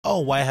Oh,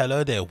 why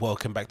hello there,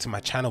 welcome back to my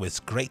channel. It's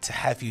great to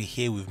have you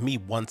here with me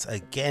once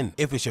again.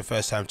 If it's your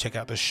first time check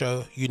out the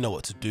show, you know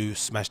what to do.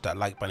 Smash that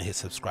like button, hit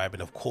subscribe,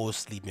 and of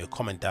course leave me a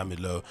comment down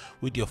below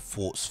with your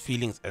thoughts,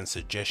 feelings and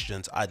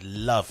suggestions. I'd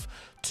love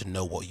to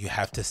know what you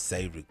have to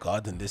say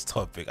regarding this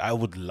topic. I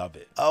would love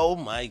it. Oh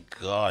my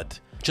god.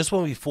 Just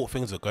when we thought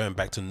things were going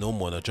back to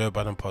normal on the Joe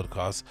Budden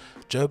podcast,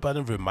 Joe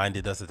Budden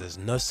reminded us that there's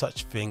no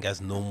such thing as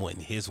normal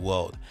in his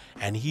world,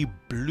 and he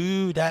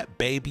blew that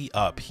baby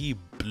up. He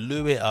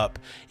blew it up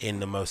in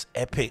the most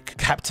epic,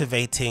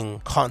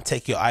 captivating, can't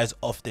take your eyes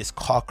off this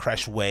car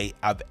crash way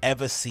I've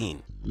ever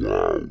seen.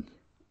 And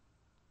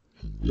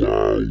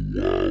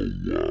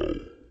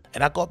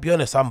I gotta be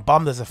honest, I'm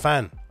bummed as a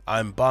fan.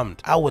 I'm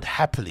bummed. I would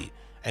happily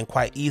and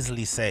quite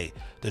easily say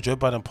the Joe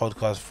Budden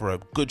podcast for a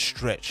good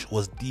stretch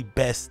was the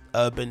best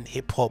urban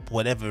hip-hop,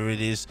 whatever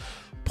it is,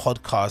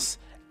 podcast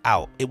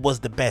out. It was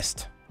the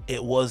best.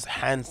 It was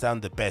hands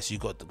down the best. You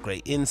got the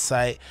great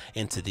insight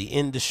into the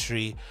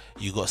industry.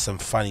 You got some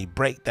funny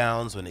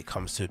breakdowns when it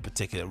comes to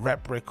particular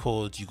rap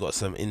records. You got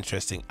some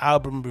interesting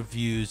album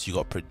reviews. You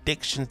got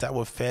predictions that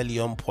were fairly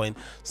on point,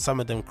 some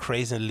of them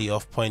crazily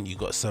off point. You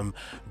got some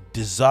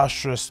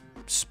disastrous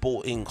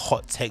sporting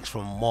hot takes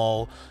from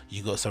Maul.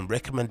 You got some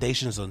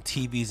recommendations on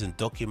TVs and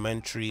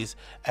documentaries,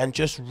 and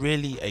just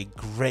really a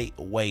great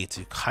way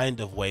to kind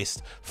of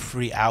waste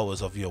 3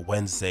 hours of your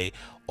Wednesday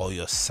or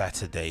your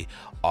Saturday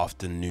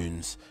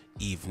afternoons,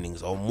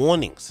 evenings or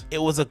mornings. It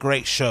was a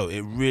great show.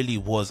 It really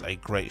was a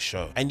great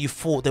show, and you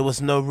thought there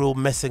was no real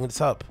messing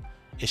it up.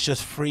 It's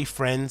just 3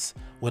 friends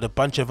with a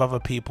bunch of other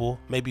people,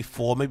 maybe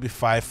 4, maybe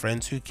 5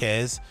 friends, who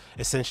cares?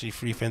 Essentially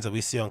 3 friends that we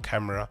see on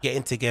camera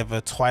getting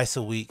together twice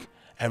a week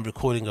and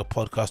recording a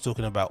podcast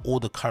talking about all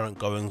the current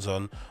goings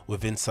on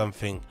within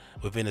something,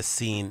 within a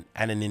scene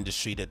and an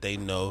industry that they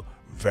know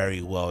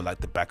very well, like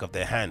the back of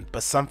their hand.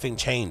 But something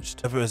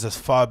changed. Whether it was as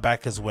far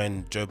back as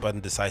when Joe Budden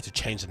decided to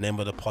change the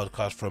name of the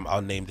podcast from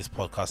 "I'll name this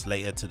podcast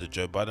later" to the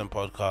Joe Budden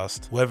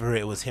podcast, whether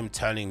it was him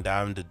turning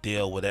down the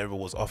deal, whatever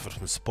was offered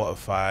from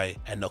Spotify,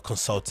 and not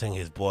consulting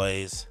his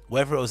boys,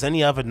 whether it was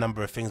any other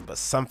number of things, but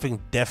something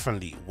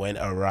definitely went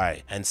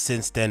awry. And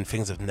since then,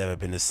 things have never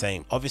been the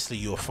same. Obviously,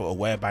 you're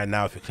aware by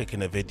now if you're clicking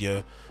the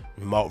video,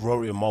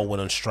 Rory and Maul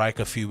went on strike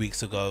a few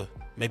weeks ago,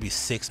 maybe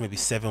 6, maybe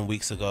 7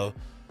 weeks ago.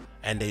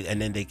 And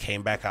then they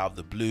came back out of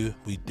the blue.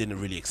 We didn't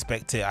really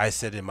expect it. I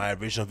said in my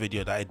original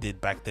video that I did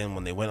back then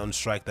when they went on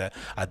strike that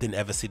I didn't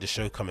ever see the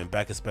show coming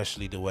back,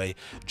 especially the way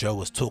Joe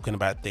was talking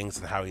about things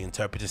and how he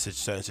interpreted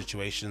certain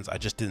situations. I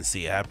just didn't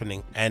see it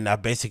happening, and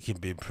I've basically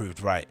been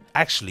proved right.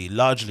 Actually,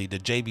 largely the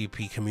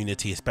JBP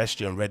community,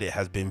 especially on Reddit,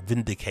 has been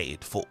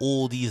vindicated. For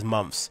all these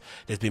months,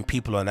 there's been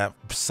people on that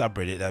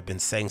subreddit that have been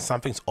saying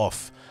something's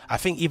off. I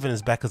think even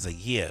as back as a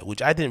year,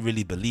 which I didn't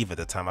really believe at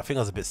the time. I think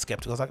I was a bit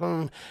skeptical. I was like,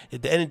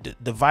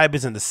 the vibe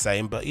isn't the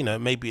same, but you know,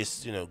 maybe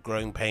it's, you know,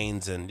 growing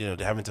pains and, you know,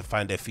 they're having to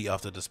find their feet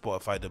after the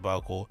Spotify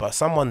debacle. But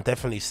someone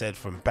definitely said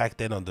from back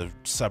then on the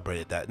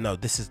subreddit that no,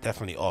 this is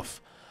definitely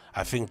off.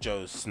 I think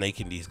Joe's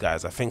snaking these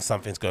guys. I think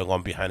something's going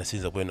on behind the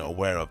scenes that we're not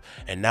aware of.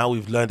 And now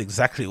we've learned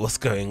exactly what's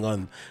going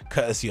on,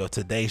 courtesy of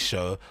today's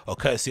show, or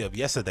courtesy of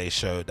yesterday's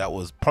show that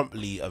was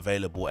promptly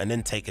available and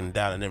then taken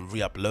down and then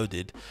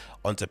re-uploaded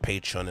onto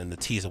Patreon, and the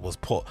teaser was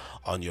put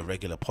on your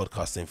regular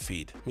podcasting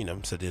feed. You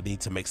know, so they need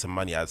to make some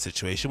money out of the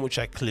situation, which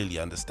I clearly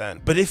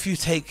understand. But if you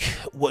take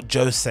what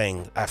Joe's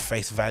saying at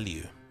face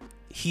value,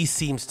 he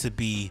seems to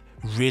be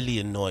really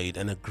annoyed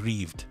and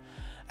aggrieved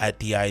at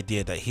the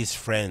idea that his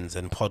friends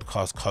and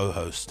podcast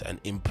co-hosts and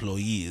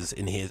employees,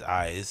 in his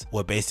eyes,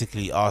 were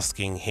basically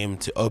asking him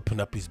to open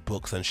up his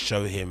books and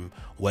show him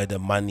where the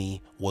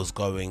money was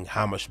going,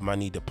 how much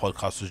money the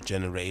podcast was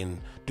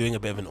generating, doing a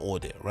bit of an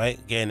audit,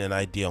 right? Getting an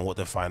idea on what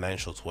the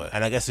financials were.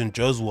 And I guess in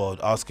Joe's world,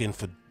 asking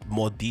for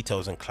more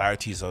details and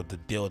clarities of the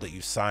deal that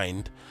you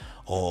signed,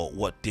 or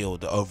what deal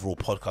the overall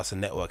podcast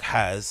and network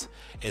has,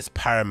 is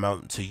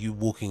paramount to you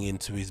walking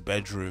into his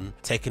bedroom,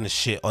 taking a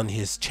shit on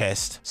his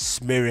chest,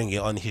 smearing it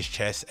on his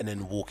chest, and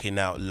then walking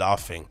out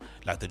laughing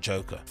like the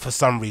Joker. For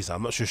some reason,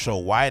 I'm not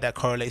sure why that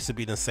correlates to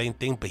be the same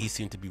thing, but he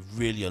seemed to be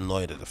really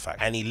annoyed at the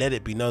fact, and he let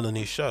it be known on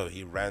his show.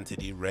 He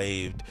ranted, he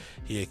raved,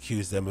 he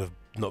accused them of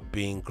not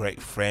being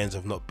great friends,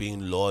 of not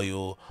being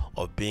loyal,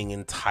 of being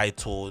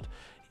entitled,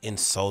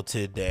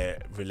 insulted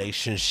their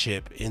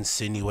relationship,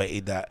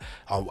 insinuated that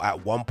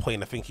at one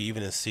point I think he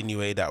even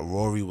insinuated that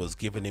Rory was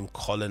giving him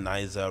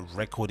colonizer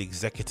record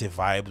executive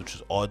vibe, which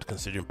was odd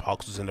considering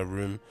Parks was in the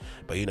room.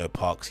 But you know,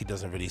 Parks, he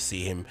doesn't really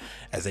see him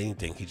as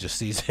anything, he just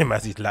sees him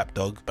as his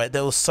lapdog. But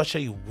there was such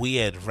a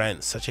weird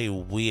rant, such a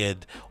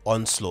weird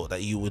onslaught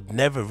that you would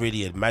never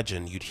really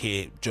imagine you'd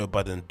hear Joe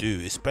Budden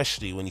do,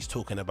 especially when he's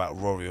talking about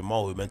Rory and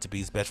Mo, who are meant to be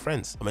his best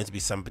friends, or meant to be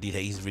somebody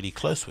that he's really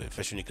close with,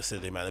 especially when you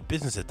consider the amount of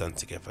business they've done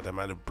together, the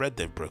amount of of bread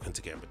they've broken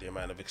together, the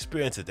amount of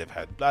experiences they've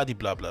had, blah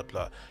blah blah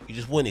blah. You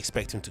just wouldn't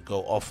expect him to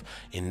go off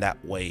in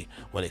that way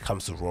when it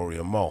comes to Rory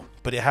and Mo,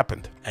 but it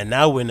happened. And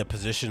now we're in a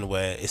position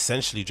where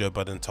essentially Joe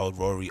Budden told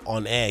Rory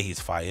on air he's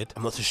fired.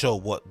 I'm not too sure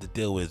what the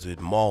deal is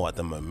with Mo at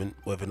the moment,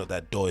 whether or not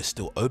that door is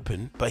still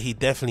open, but he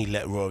definitely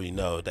let Rory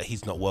know that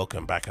he's not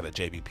welcome back at the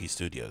JBP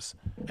studios.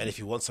 And if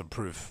you want some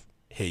proof,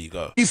 here you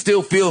go. He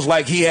still feels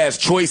like he has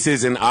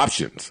choices and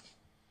options.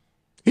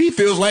 He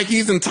feels like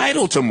he's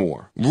entitled to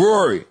more.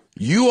 Rory,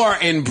 you are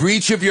in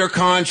breach of your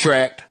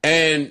contract,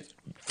 and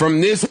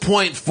from this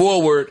point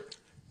forward,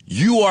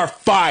 you are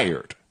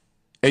fired,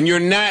 and you're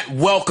not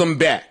welcome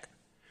back.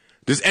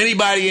 Does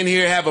anybody in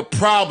here have a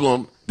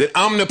problem that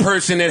I'm the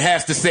person that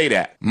has to say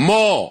that?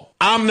 Mo,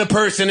 I'm the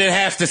person that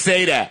has to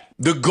say that.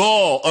 The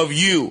gall of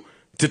you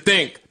to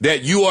think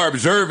that you are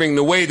observing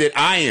the way that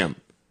I am,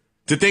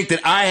 to think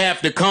that I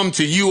have to come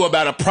to you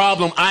about a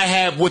problem I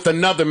have with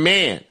another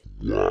man.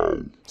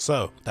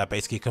 So that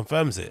basically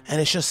confirms it, and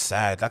it's just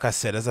sad. Like I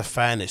said, as a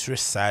fan, it's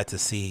just sad to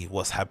see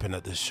what's happened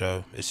at this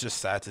show. It's just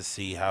sad to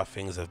see how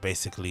things have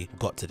basically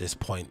got to this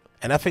point.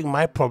 And I think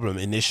my problem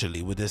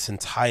initially with this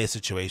entire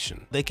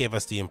situation, they gave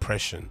us the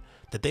impression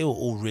that they were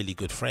all really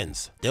good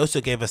friends. They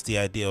also gave us the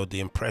idea or the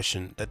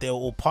impression that they were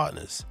all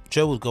partners.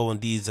 Joe would go on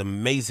these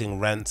amazing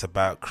rants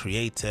about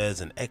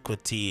creators and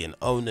equity and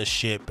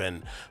ownership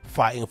and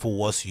fighting for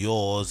what's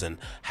yours and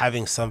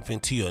having something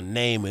to your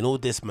name and all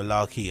this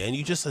malarkey, and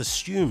you just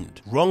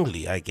assumed,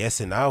 wrongly I guess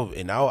in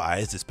our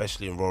eyes,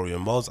 especially in Rory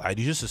and Mo's eyes,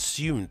 you just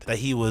assumed that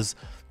he was,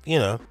 you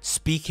know,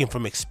 speaking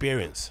from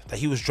experience, that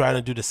he was trying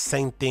to do the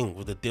same thing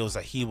with the deals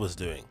that he was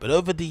doing. But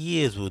over the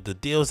years, with the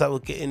deals that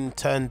were getting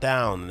turned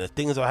down and the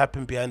things that were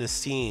happening behind the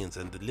scenes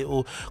and the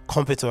little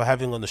conflicts they were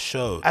having on the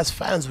show, as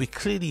fans, we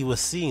clearly were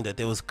seeing that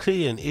there was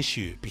clearly an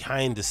issue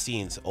behind the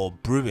scenes or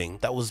brewing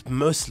that was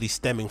mostly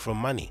stemming from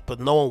money,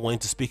 but no one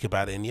wanted to speak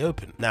about it in the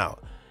open. Now,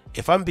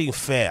 if I'm being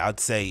fair, I'd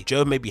say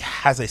Joe maybe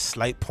has a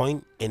slight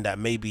point in that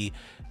maybe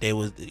there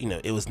was, you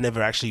know, it was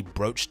never actually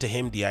broached to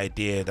him, the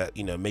idea that,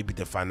 you know, maybe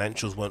the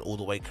financials weren't all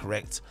the way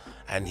correct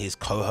and his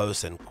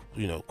co-hosts and,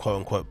 you know, quote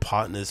unquote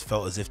partners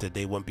felt as if that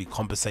they won't be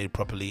compensated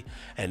properly,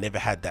 and never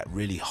had that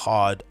really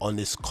hard,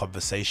 honest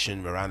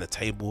conversation around the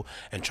table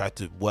and tried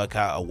to work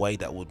out a way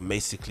that would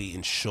basically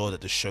ensure that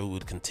the show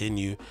would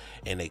continue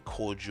in a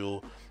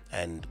cordial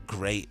and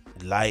great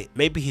light.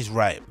 Maybe he's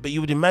right, but you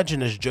would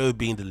imagine, as Joe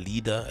being the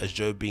leader, as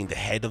Joe being the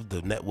head of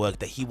the network,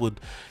 that he would,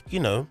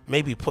 you know,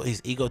 maybe put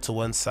his ego to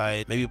one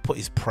side, maybe put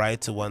his pride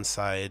to one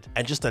side,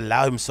 and just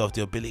allow himself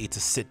the ability to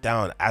sit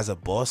down as a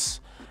boss,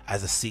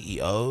 as a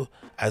CEO,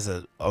 as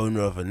an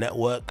owner of a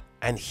network,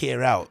 and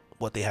hear out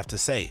what they have to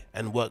say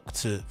and work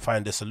to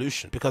find a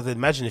solution. Because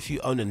imagine if you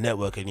own a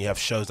network and you have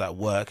shows that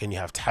work and you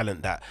have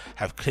talent that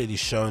have clearly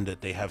shown that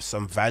they have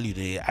some value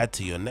they add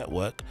to your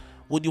network,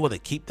 would you want to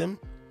keep them?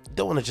 You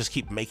don't want to just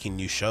keep making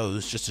new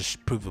shows just to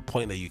prove a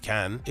point that you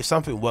can. If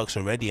something works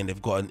already and they've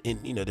got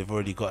they've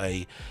already got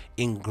a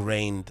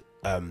ingrained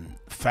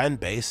fan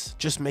base,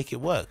 just make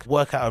it work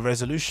out a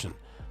resolution.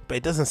 But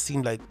it doesn't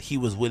seem like he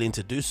was willing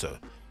to do so.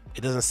 It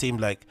doesn't seem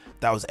like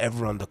that was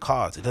ever on the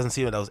cards. It doesn't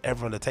seem like that was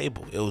ever on the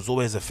table. It was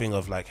always a thing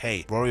of like,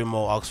 hey, Rory and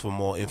Mo asked for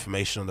more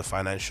information on the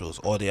financials,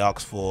 or they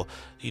asked for,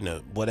 you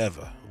know,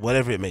 whatever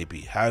it may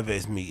be, however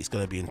it's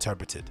going to be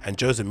interpreted. And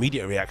Joe's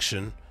immediate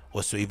reaction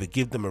was to either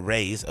give them a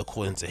raise,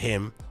 according to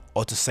him,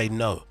 or to say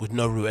no, with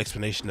no real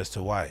explanation as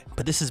to why.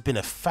 But this has been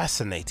a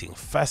fascinating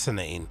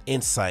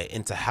insight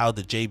into how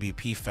the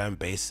JBP fan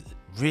base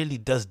really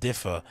does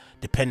differ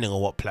depending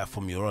on what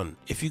platform you're on.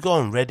 If you go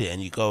on Reddit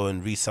and you go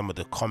and read some of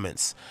the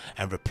comments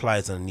and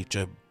replies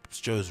underneath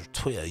Joe's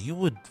Twitter, you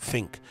would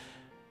think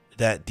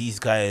that these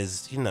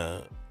guys, you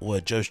know, were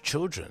Joe's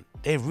children.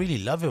 They really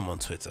love him on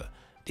Twitter.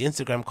 The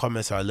Instagram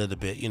comments are a little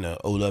bit, you know,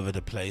 all over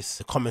the place.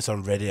 The comments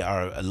on Reddit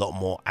are a lot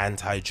more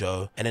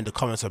anti-Joe. And then the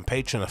comments on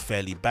Patreon are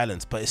fairly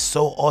balanced. But it's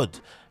so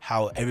odd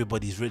how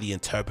everybody's really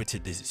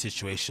interpreted this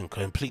situation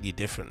completely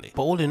differently.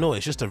 But all in all,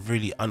 it's just a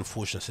really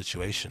unfortunate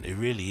situation. It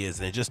really is.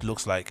 And it just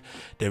looks like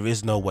there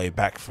is no way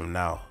back from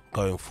now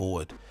going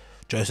forward.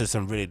 Joe said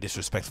some really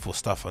disrespectful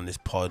stuff on this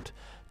pod.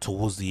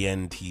 Towards the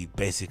end, he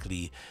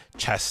basically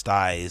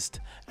chastised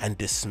and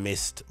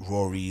dismissed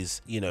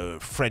Rory's, you know,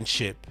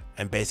 friendship,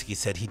 and basically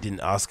said he didn't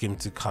ask him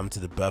to come to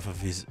the birth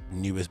of his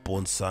newest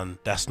born son.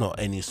 That's not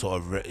any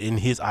sort of, in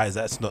his eyes,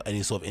 that's not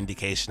any sort of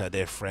indication that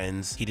they're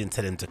friends. He didn't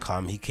tell him to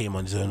come. He came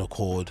on his own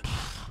accord.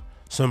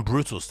 Some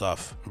brutal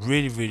stuff,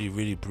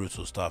 really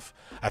brutal stuff.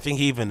 I think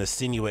he even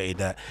insinuated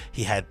that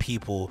he had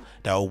people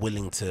that were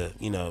willing to,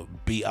 you know,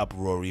 beat up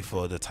Rory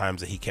for the times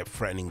that he kept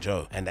threatening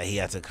Joe, and that he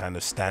had to kind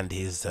of stand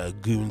his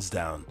goons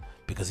down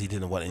because he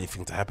didn't want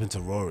anything to happen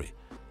to Rory.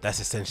 That's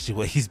essentially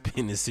what he's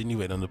been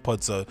insinuating on the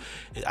pod. So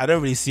I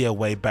don't really see a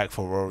way back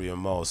for Rory and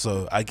Mo.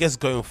 So I guess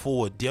going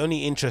forward, the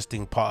only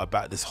interesting part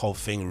about this whole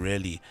thing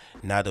really,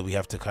 now that we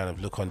have to kind of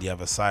look on the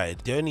other side,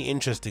 the only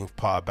interesting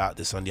part about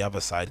this on the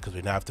other side, because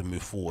we now have to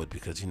move forward,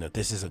 because, you know,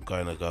 this isn't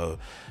going to go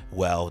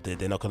well.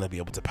 They're not going to be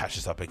able to patch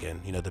this up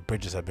again. You know, the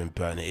bridges have been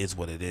burnt. It is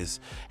what it is.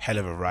 Hell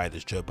of a ride,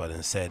 as Joe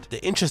Budden said.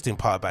 The interesting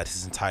part about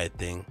this entire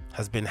thing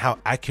has been how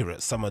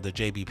accurate some of the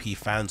JBP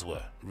fans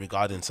were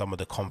regarding some of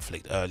the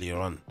conflict earlier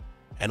on,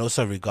 and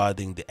also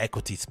regarding the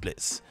equity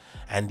splits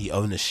and the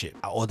ownership,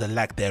 or the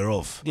lack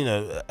thereof. You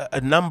know, a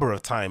number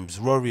of times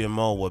Rory and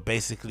Mo were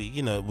basically,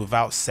 you know,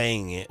 without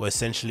saying it, were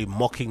essentially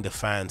mocking the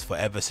fans for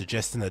ever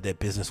suggesting that their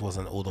business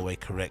wasn't all the way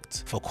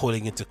correct, for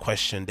calling into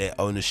question their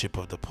ownership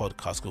of the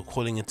podcast, for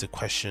calling into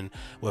question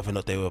whether or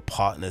not they were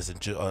partners,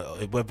 and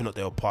whether or not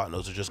they were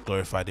partners or just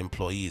glorified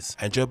employees.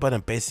 And Joe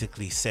Budden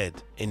basically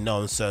said in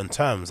no uncertain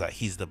terms that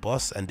he's the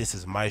boss and this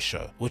is my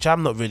show, which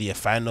I'm not really a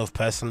fan of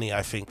personally.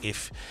 I think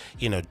if,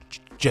 you know,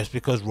 just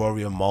because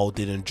Rory and Mo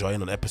didn't join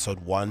on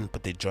episode 1,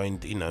 but they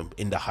joined, you know,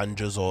 in the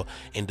hundreds or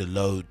in the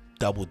low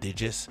double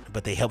digits,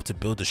 but they helped to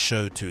build the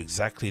show to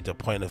exactly the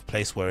point of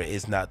place where it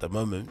is now at the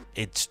moment.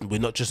 We're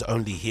not just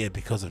only here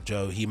because of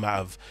Joe. He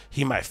might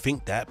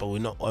think that, but we're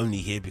not only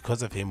here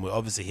because of him. We're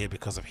obviously here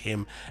because of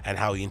him and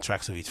how he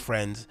interacts with his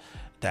friends.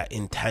 That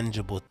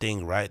intangible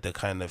thing, right? The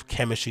kind of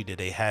chemistry that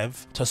they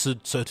have. So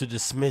to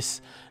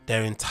dismiss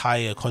their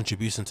entire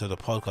contribution to the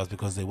podcast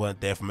because they weren't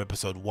there from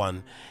episode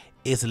 1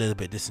 is a little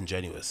bit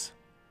disingenuous.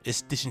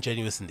 It's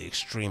disingenuous in the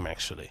extreme,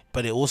 actually.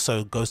 But it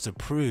also goes to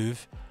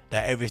prove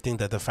that everything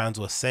that the fans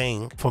were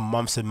saying for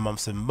months and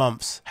months and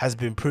months has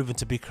been proven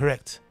to be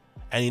correct.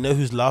 And you know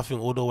who's laughing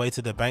all the way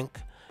to the bank?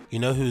 You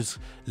know who's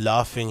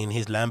laughing in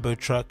his Lambo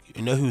truck?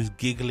 You know who's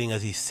giggling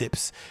as he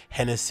sips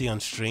Hennessy on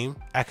stream?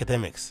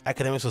 Akademiks.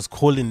 Akademiks was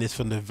calling this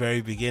from the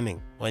very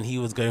beginning when he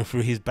was going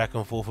through his back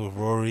and forth with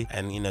Rory,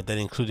 and, you know, then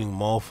including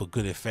Mo for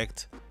good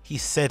effect. He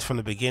said from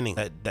the beginning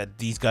that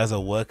these guys are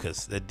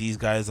workers, that these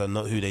guys are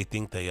not who they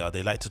think they are.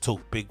 They like to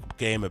talk big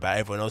game about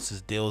everyone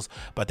else's deals,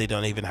 but they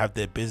don't even have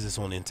their business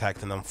one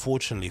intact. And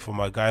unfortunately for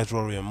my guys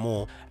Rory and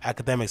Mo,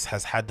 Akademiks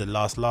has had the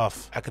last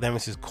laugh.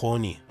 Akademiks is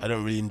corny. I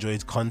don't really enjoy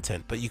his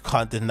content, but you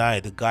can't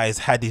deny the guy's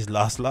had his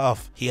last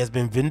laugh. He has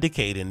been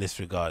vindicated in this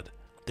regard.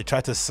 They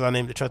tried to sun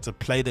him, they tried to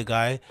play the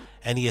guy,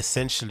 and he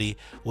essentially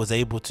was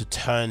able to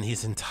turn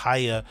his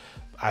entire,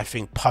 I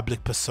think,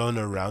 public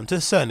persona around to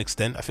a certain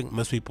extent. I think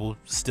most people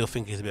still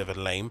think he's a bit of a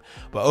lame,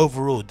 but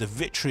overall the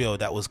vitriol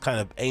that was kind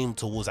of aimed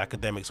towards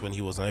Akademiks when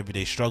he was on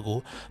Everyday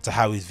Struggle to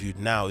how he's viewed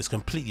now is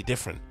completely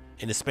different.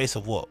 In the space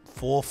of what,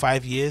 4 or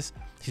 5 years,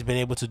 he's been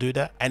able to do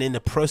that, and in the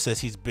process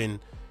he's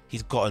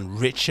gotten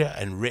richer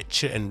and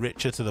richer and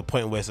richer, to the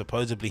point where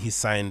supposedly he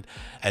signed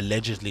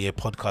allegedly a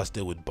podcast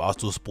deal with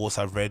Barstool Sports.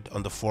 I've read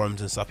on the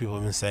forums and stuff, people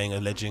have been saying,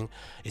 alleging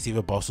it's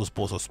either Barstool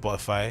Sports or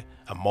Spotify,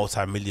 a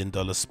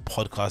multi-million-dollar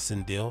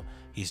podcasting deal.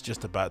 He's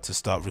just about to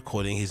start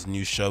recording his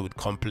new show with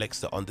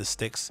Complex, the On the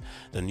Sticks,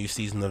 the new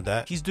season of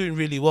that. He's doing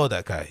really well,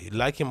 that guy.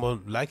 Like him or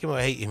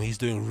hate him, he's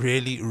doing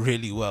really,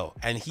 really well.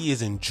 And he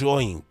is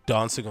enjoying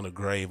dancing on the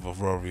grave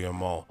of Rory and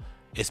Mo,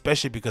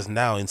 especially because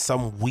now, in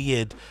some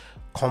weird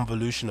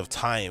convolution of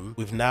time,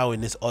 we've now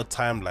in this odd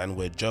timeline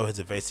where Joe has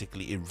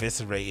basically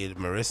eviscerated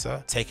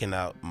Marissa, taken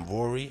out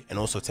Rory, and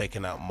also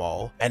taken out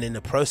Mo, and in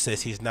the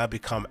process he's now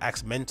become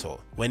Axe mentor.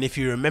 When, if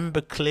you remember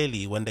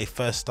clearly, when they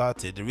first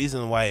started, the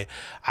reason why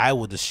I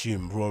would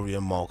assume Rory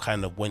and Mo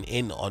kind of went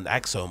in on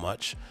Axe so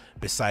much,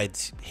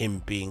 besides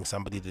him being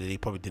somebody that they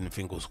probably didn't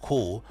think was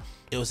cool,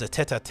 it was a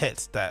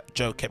tete-a-tete that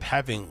Joe kept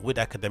having with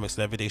Akademiks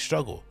in Everyday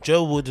Struggle.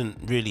 Joe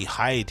wouldn't really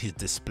hide his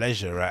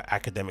displeasure at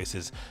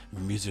Akademiks'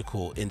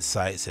 musical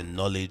insights and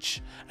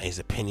knowledge, and his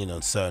opinion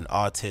on certain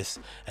artists,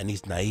 and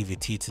his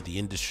naivety to the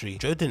industry.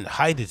 Joe didn't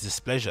hide his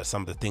displeasure at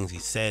some of the things he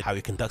said, how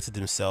he conducted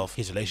himself,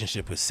 his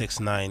relationship with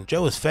 6ix9ine.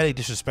 Joe was fairly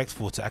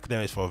disrespectful to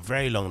Akademiks for a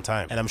very long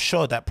time, and I'm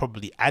sure that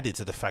probably added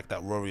to the fact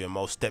that Rory and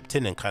Mo stepped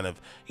in and kind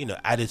of, you know,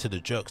 added to the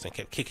jokes and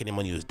kept kicking him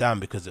when he was down,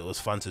 because it was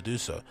fun to do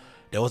so.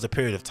 There was a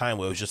period of time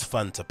where it was just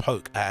fun to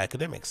poke at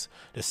Akademiks,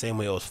 the same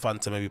way it was fun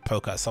to maybe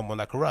poke at someone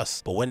like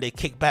Russ. But when they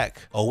kick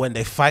back, or when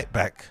they fight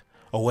back,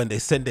 or when they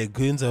send their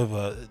goons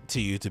over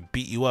to you to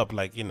beat you up,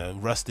 like, you know,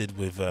 Russ did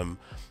with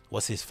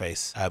what's his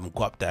face,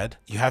 Guapdad,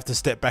 you have to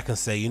step back and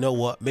say, you know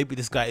what, maybe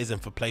this guy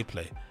isn't for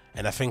play.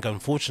 And I think,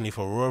 unfortunately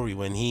for Rory,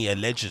 when he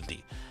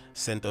allegedly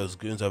sent those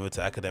goons over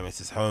to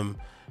Akademiks' home,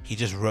 he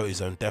just wrote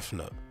his own death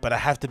note. But I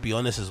have to be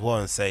honest as well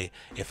and say,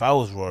 if I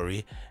was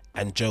Rory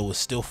and Joe was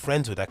still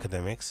friends with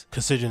Akademiks,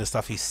 considering the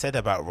stuff he said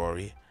about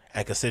Rory,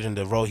 and considering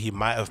the role he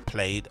might have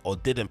played or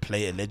didn't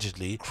play,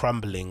 allegedly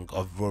crumbling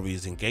of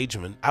Rory's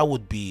engagement, I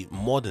would be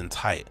more than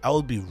tight. I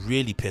would be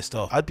really pissed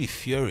off. I'd be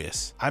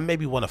furious. I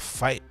maybe want to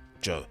fight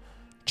Joe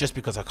just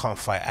because I can't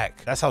fight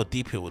Ak. That's how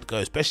deep it would go,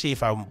 especially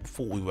if I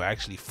thought we were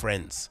actually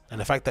friends. And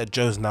the fact that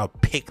Joe's now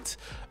picked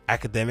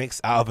Akademiks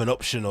out of an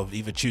option of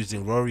either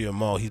choosing Rory or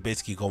Mo, he's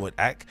basically gone with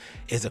Ak,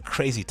 is a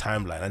crazy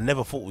timeline. I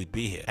never thought we'd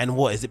be here. And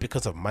what, is it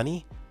because of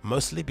money?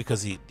 Mostly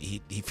because he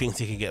thinks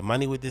he can get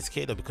money with this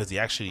kid, or because he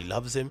actually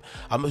loves him.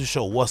 I'm not too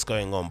sure what's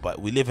going on, but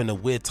we live in a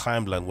weird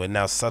timeline where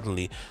now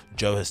suddenly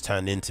Joe has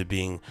turned into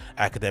being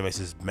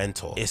Academics'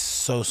 mentor. It's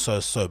so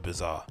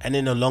bizarre. And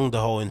then along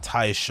the whole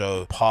entire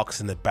show,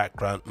 Parks in the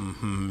background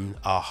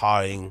are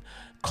hiring,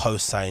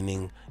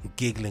 co-signing,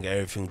 giggling at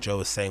everything Joe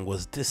was saying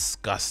was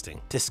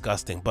disgusting.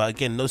 But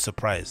again, no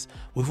surprise,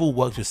 we've all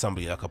worked with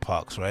somebody like a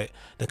Parks, right?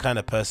 The kind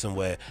of person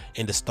where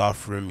in the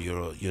staff room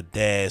you're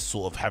there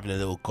sort of having a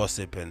little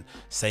gossip and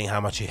saying how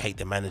much you hate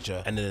the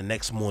manager, and then the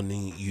next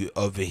morning you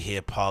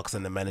overhear Parks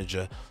and the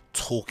manager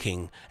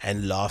talking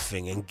and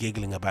laughing and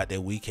giggling about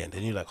their weekend,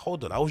 and you're like,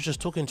 hold on, I was just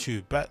talking to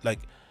you, but like,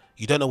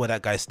 you don't know where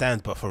that guy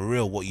stands, but for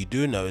real, what you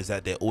do know is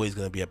that they're always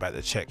going to be about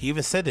the check. He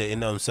even said it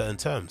in certain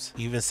terms.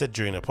 He even said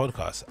during the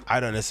podcast, I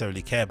don't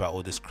necessarily care about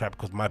all this crap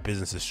because my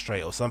business is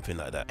straight, or something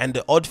like that. And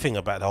the odd thing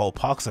about the whole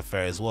Parks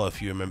affair as well,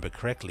 if you remember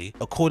correctly,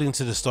 according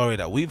to the story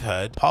that we've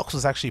heard, Parks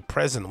was actually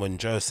present when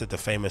Joe said the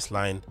famous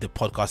line, the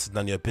podcast is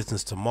none of your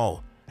business to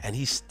Mo. And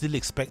he still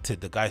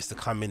expected the guys to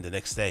come in the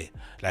next day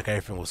like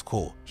everything was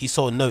cool. He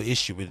saw no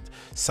issue with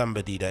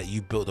somebody that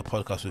you built the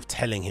podcast with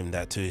telling him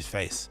that to his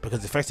face,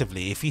 because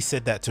effectively if he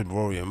said that to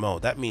Rory and Mo,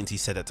 that means he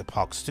said that to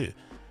Parks too,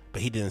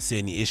 but he didn't see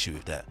any issue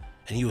with that,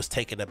 and he was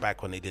taken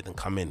aback when they didn't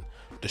come in.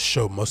 The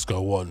show must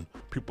go on,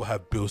 people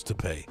have bills to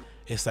pay.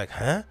 It's like,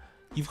 huh?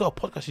 You've got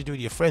a podcast you do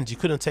with your friends. You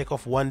couldn't take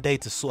off one day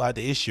to sort out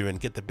the issue and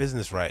get the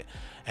business right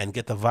and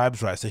get the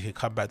vibes right so you could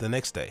come back the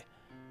next day?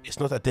 It's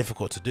not that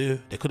difficult to do.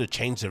 They could have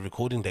changed the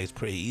recording days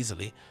pretty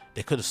easily.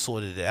 They could have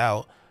sorted it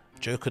out.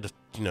 Joe could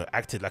have,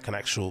 acted like an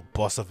actual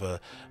boss of a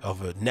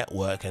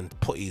network and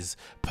put his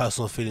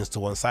personal feelings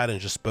to one side and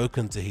just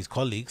spoken to his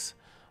colleagues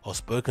or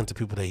spoken to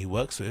people that he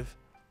works with.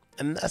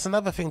 And that's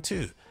another thing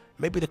too.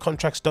 Maybe the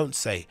contracts don't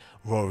say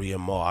Rory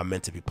and Mo are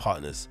meant to be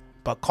partners,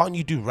 but can't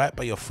you do right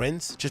by your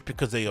friends just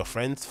because they're your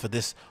friends for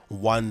this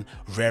one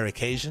rare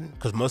occasion?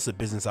 Because most of the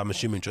business I'm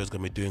assuming Joe's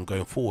going to be doing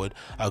going forward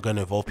are going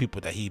to involve people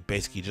that he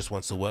basically just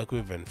wants to work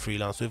with and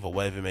freelance with or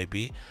whatever it may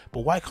be. But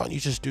why can't you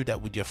just do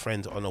that with your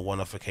friends on a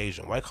one-off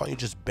occasion? Why can't you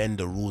just bend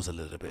the rules a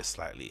little bit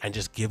slightly and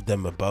just give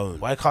them a bone?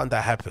 Why can't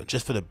that happen?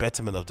 Just for the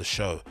betterment of the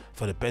show,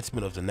 for the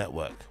betterment of the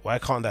network. Why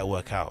can't that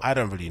work out? I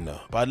don't really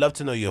know, but I'd love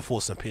to know your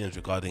thoughts and opinions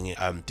regarding it.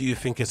 Do you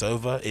think it's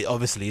over? It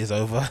obviously is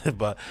over,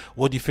 but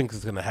what do you think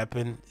is going to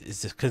happen?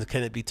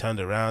 Can it be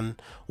turned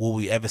around? Will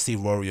we ever see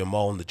Rory or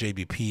Mo on the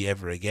JBP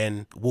ever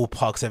again? Will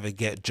Parks ever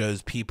get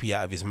Joe's PP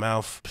out of his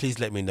mouth? Please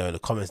let me know in the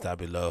comments down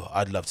below.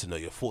 I'd love to know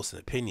your thoughts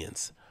and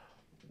opinions.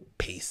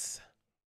 Peace.